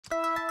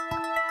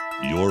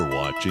You're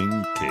watching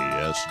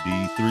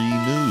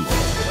KSD3 News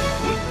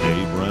with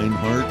Dave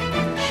Reinhardt,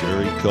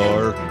 Sherry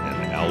Carr,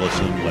 and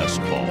Allison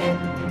Westfall.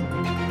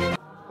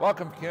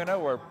 Welcome, CUNA.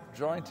 We're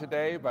joined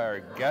today by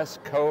our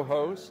guest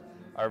co-host,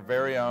 our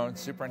very own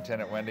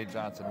Superintendent Wendy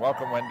Johnson.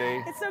 Welcome,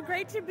 Wendy. It's so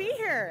great to be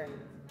here.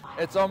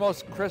 It's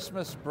almost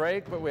Christmas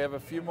break, but we have a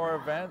few more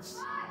events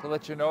to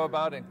let you know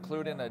about,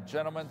 including a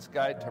Gentleman's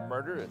Guide to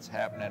Murder. It's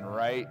happening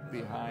right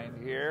behind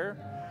here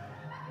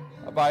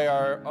by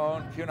our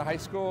own CUNA High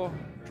School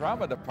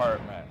Drama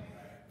Department.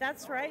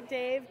 That's right,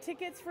 Dave.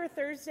 Tickets for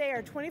Thursday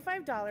are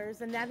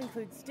 $25, and that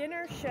includes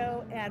dinner,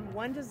 show, and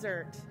one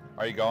dessert.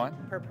 Are you going?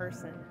 Per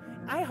person.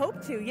 I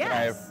hope to, yes. Can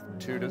I have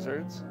 2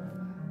 desserts?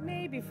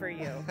 Maybe for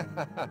you.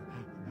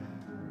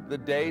 The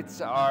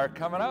dates are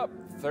coming up.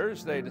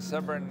 Thursday,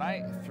 December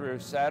 9th through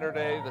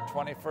Saturday, the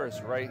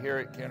 21st, right here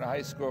at CUNA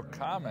High School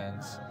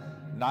Commons.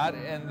 Not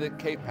in the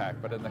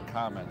K-PAC, but in the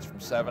Commons from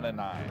 7 to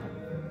 9.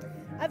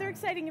 Other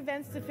exciting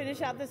events to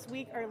finish out this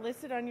week are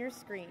listed on your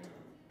screen.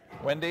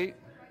 Wendy,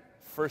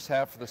 first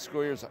half of the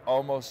school year is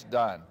almost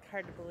done.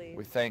 Hard to believe.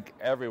 We thank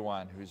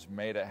everyone who's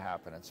made it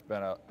happen. It's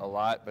been a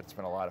lot, but it's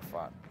been a lot of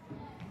fun.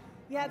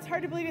 Yeah, it's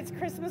hard to believe it's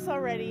Christmas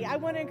already. I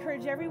want to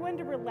encourage everyone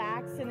to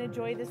relax and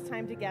enjoy this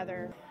time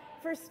together.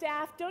 For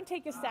staff, don't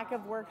take a stack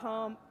of work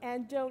home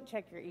and don't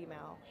check your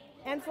email.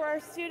 And for our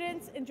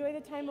students, enjoy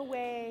the time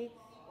away,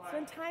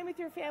 spend time with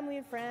your family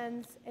and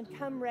friends, and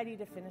come ready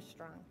to finish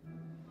strong.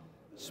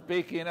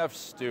 Speaking of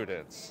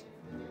students,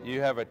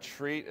 you have a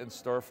treat in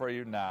store for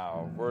you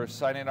now. We're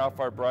signing off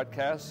our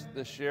broadcast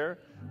this year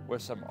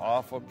with some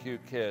awful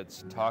cute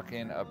kids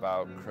talking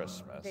about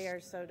Christmas. They are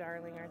so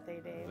darling, aren't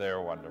they, Dave?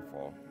 They're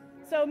wonderful.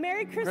 So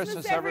Merry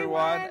Christmas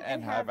everyone,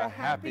 and have a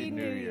Happy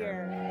New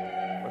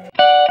Year.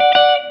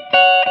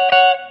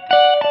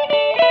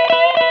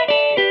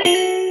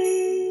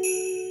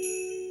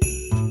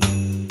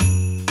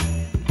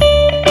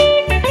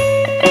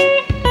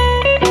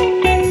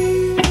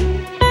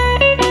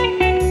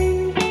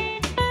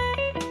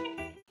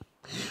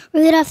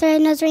 Rudolph the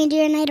Red-Nosed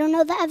Reindeer, and I don't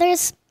know the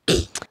others.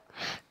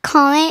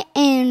 Comet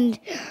and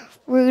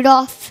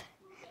Rudolph,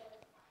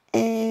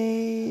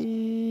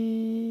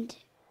 and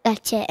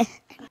that's it.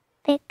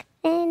 Big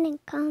Finn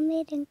and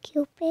Comet and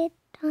Cupid,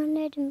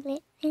 Donald and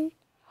Blitzen.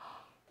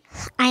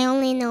 I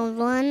only know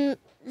one,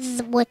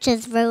 which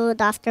is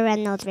Rudolph the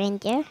Red-Nosed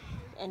Reindeer.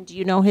 And do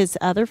you know his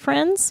other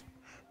friends?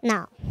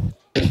 No.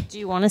 Do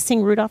you want to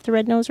sing Rudolph the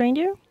Red-Nosed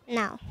Reindeer?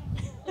 No.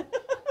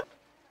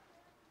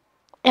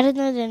 I don't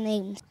know their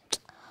names.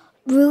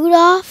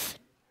 Rudolph,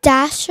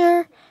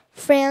 Dasher,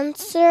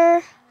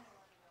 Prancer,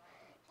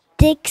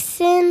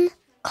 Dixon,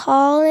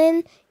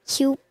 Colin,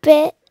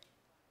 Cupid,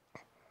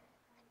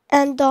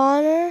 and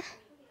Donner,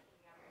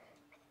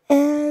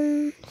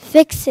 and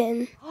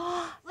Vixen.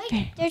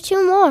 Wait, there are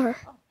 2 more,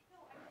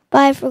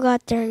 but I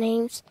forgot their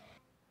names.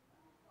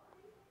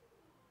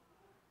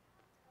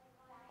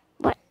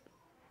 What?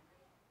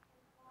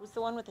 Who's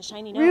the one with the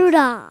shiny nose?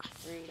 Rudolph.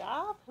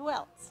 Rudolph. Who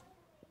else?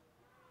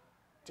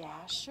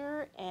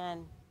 Dasher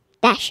and...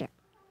 Dasher.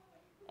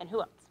 And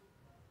who else?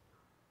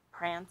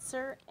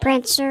 Prancer. And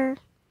Prancer.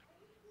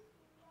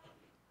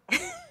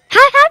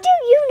 How do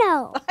you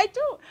know? I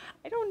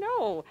don't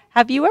know.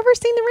 Have you ever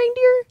seen the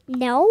reindeer?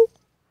 No.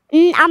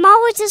 I'm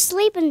always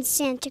asleep when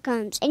Santa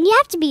comes, and you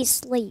have to be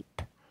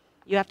asleep.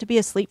 You have to be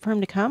asleep for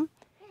him to come?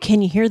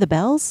 Can you hear the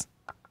bells?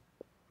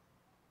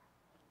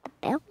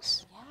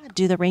 Bells? Yeah.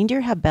 Do the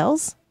reindeer have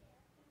bells?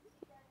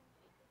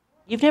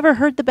 You've never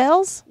heard the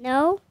bells?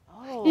 No.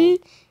 Oh.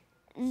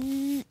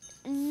 The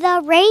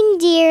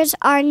reindeers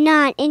are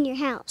not in your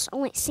house.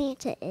 Only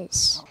Santa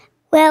is.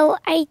 Well,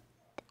 I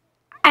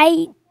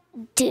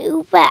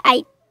do, but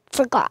I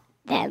forgot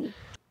them.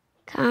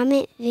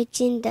 Comet,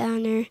 Vixen,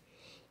 Donner,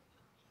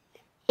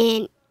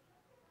 and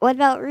what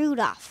about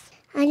Rudolph?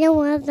 I know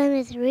one of them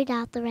is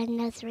Rudolph the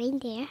Red-Nosed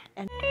Reindeer.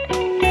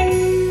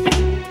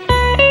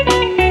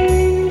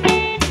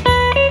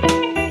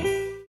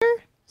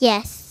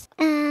 Yes.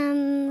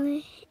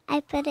 I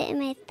put it in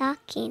my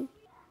stocking.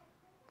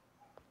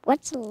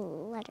 What's a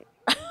letter?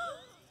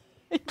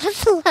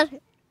 What's a letter?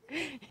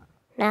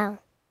 No.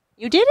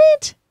 You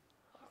didn't?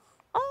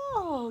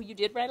 Oh, you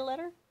did write a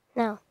letter?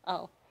 No.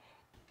 Oh.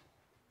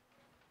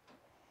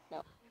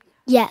 No.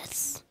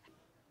 Yes.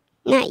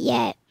 Not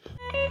yet.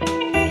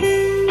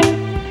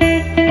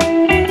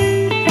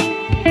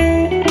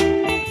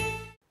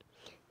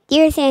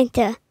 Dear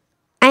Santa,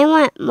 I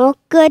want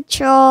Mocha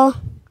Troll.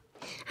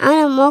 I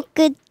want a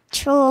Mocha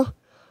Troll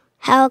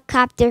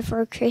helicopter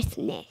for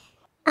Christmas.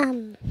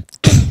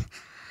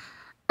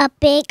 A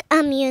big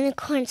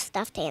unicorn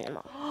stuffed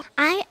animal.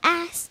 I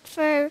asked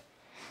for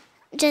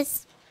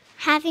just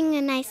having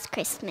a nice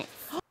Christmas.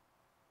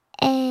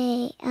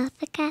 A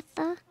Elsa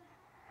castle.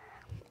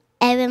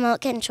 A remote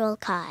control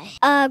car.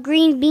 A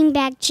green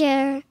beanbag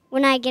chair.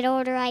 When I get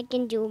older, I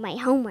can do my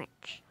homework.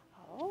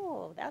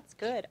 Oh, that's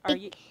good.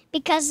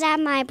 Because at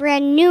my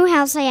brand new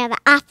house, I have an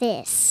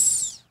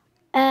office.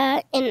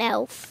 An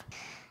elf.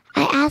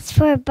 I asked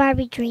for a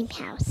Barbie dream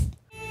house.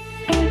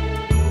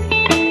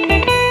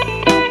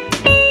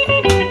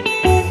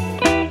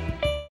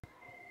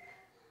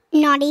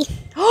 naughty.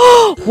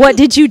 What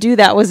did you do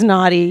that was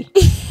naughty?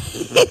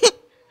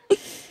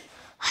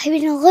 I've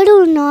been a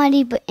little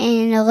naughty,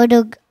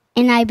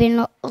 and I've been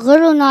a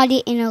little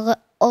naughty and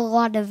a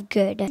lot of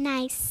good.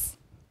 Nice.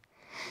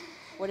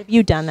 What have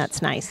you done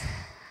that's nice?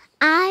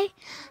 I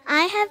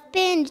have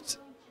been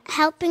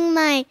helping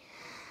my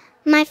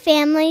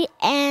family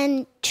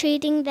and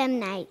treating them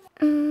nice.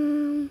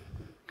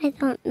 I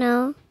don't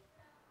know.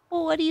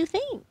 Well, what do you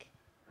think?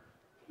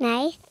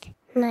 Nice.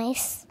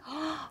 Nice.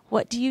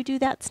 What do you do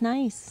that's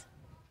nice?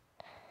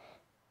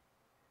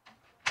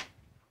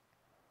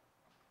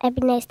 I've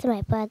been nice to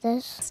my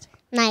brothers.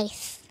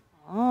 Nice.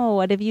 Oh,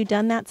 what have you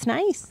done that's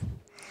nice?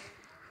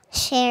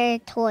 Share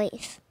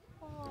toys.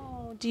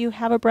 Oh, do you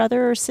have a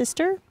brother or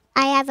sister?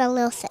 I have a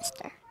little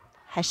sister.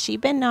 Has she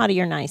been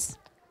naughty or nice?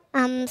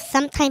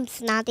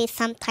 Sometimes naughty,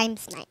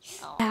 sometimes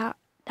nice.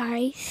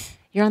 Nice.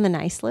 You're on the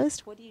nice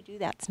list? What do you do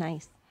that's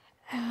nice?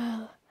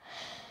 Oh.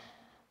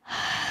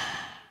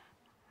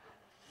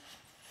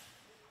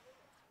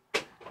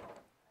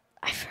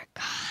 I forgot.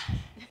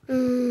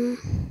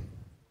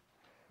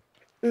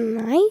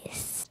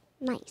 Nice.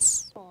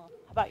 Nice. How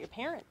about your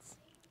parents?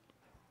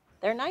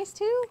 They're nice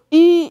too?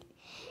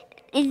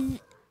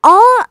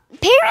 All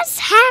parents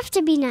have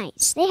to be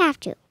nice. They have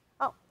to.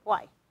 Oh,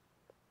 why?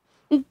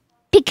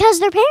 Because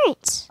they're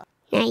parents.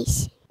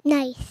 Nice.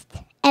 Nice.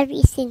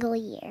 Every single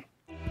year.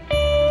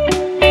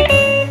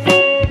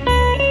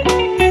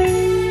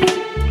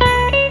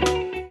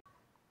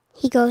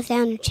 He goes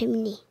down the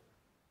chimney.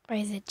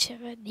 Where's the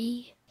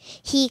chimney?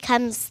 He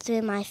comes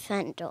through my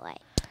front door.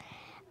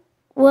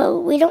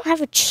 Well, we don't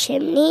have a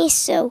chimney,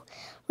 so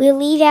we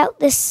leave out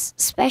this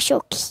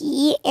special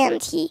key,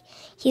 and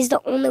he's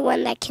the only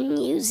one that can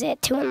use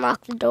it to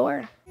unlock the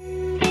door.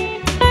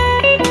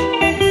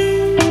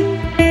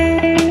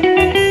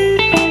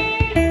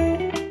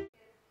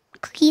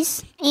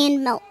 Cookies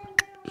and milk.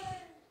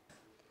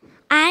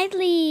 I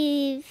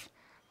leave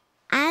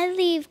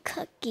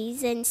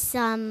cookies and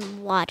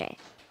some water.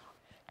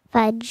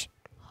 Fudge.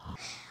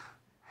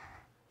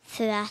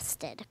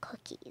 Frosted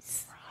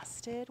cookies.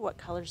 Frosted? What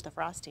color's the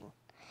frosting?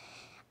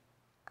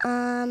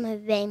 A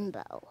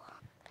rainbow.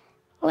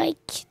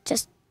 Like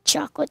just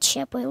chocolate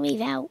chip we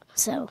leave out.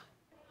 So,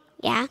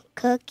 yeah,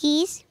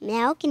 cookies,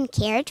 milk, and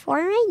carrots for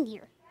a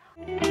reindeer.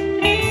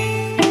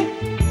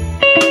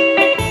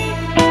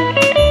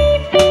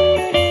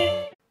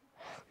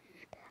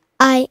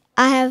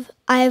 I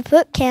have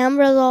put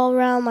cameras all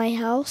around my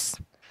house,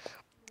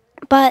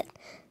 but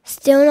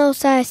still no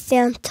sign of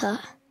Santa.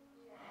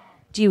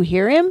 Do you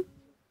hear him?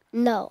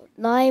 No,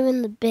 not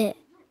even a bit.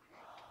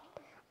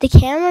 The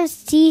cameras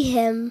see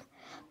him,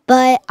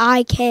 but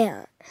I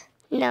can't.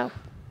 No.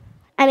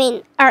 I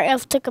mean, our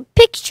elf took a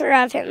picture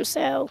of him,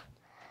 so.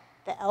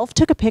 The elf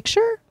took a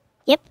picture?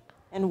 Yep.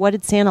 And what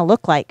did Santa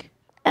look like?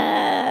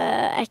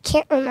 I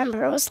can't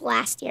remember. It was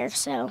last year,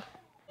 so.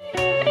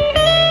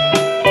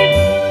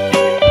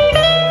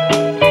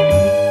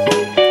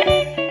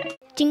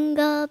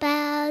 Jingle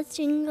bells,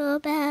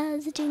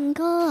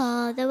 jingle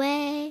all the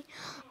way.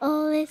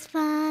 Oh, it's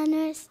fun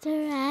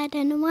to ride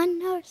in a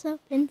one-horse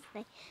open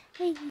sleigh.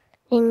 Hey.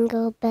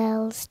 Jingle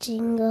bells,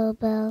 jingle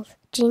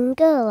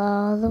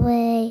all the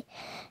way.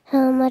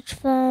 How much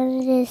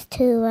fun it is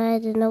to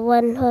ride in a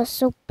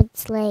one-horse open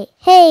sleigh.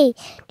 Hey,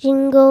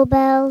 jingle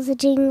bells,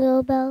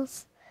 jingle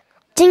bells.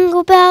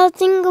 Jingle bells,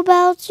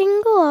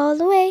 jingle all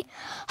the way.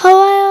 How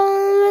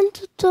I went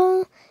to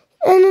town,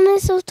 and the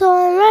mistletoe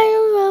and ride a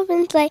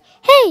open sleigh.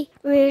 Hey,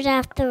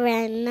 Rudolph the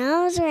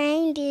red-nosed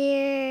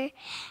reindeer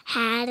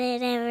had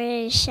it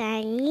ever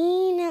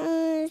shiny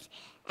nose.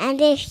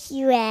 And if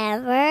you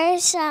ever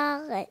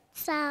saw it,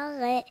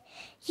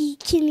 you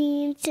can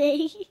even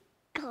take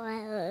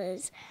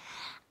clothes.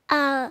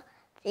 All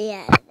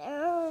the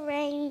other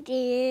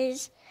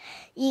reindeers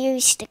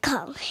used to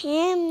call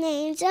him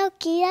names,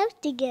 okie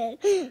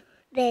dokie.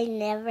 They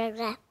never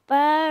let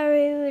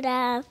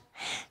Rudolph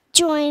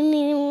join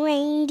in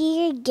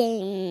reindeer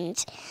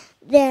games.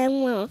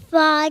 Then one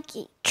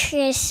foggy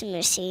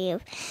Christmas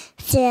Eve,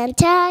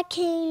 Santa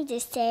came to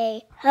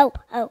say, ho,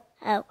 ho,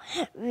 ho,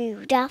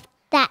 Rudolph,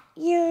 that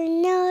your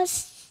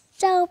nose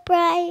so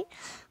bright,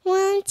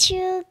 won't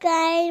you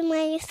guide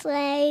my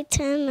sleigh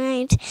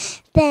tonight?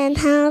 Then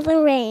how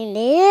the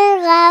reindeer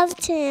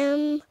loved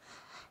him,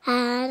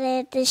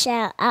 added to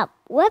shout out,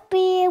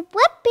 whoopee,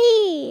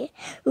 whoopee,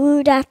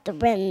 Rudolph the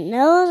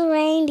red-nosed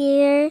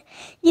reindeer.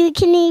 You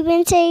can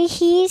even say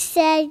he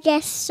said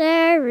yes,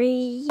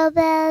 sirree.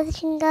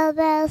 Jingle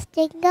bells,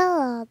 jingle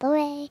all the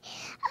way.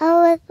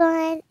 Oh, what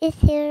fun is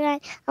to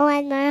ride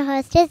on my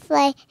horse just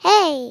like,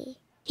 hey.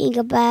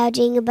 Jingle bell,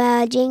 jingle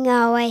all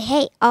the way.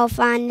 Hey, all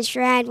fun is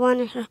ride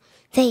one.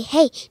 Say,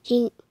 hey,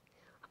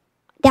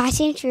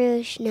 dashing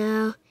through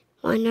snow,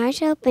 one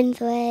horse open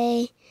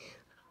sleigh,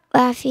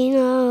 laughing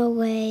all the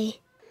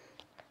way.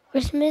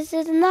 Christmas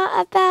is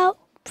not about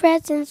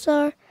presents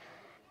or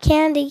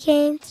candy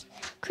canes.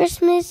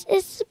 Christmas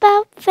is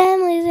about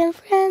families and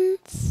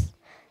friends.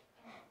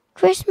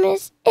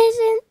 Christmas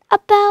isn't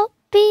about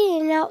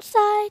being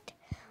outside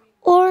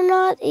or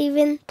not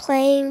even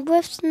playing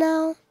with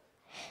snow.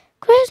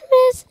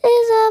 Christmas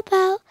is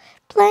about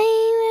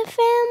playing with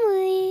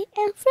family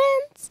and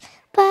friends,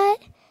 but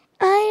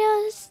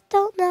I just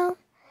don't know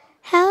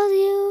how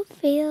you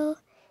feel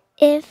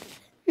if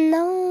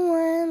no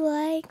one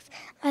likes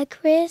my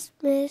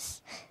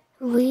Christmas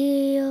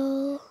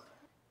wheel.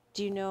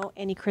 Do you know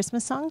any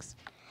Christmas songs?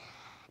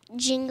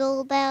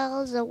 Jingle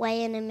bells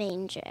away in a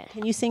manger.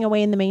 Can you sing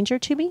Away in the Manger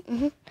to me?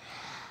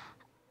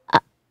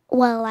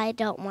 Well, I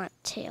don't want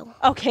to.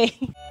 Okay.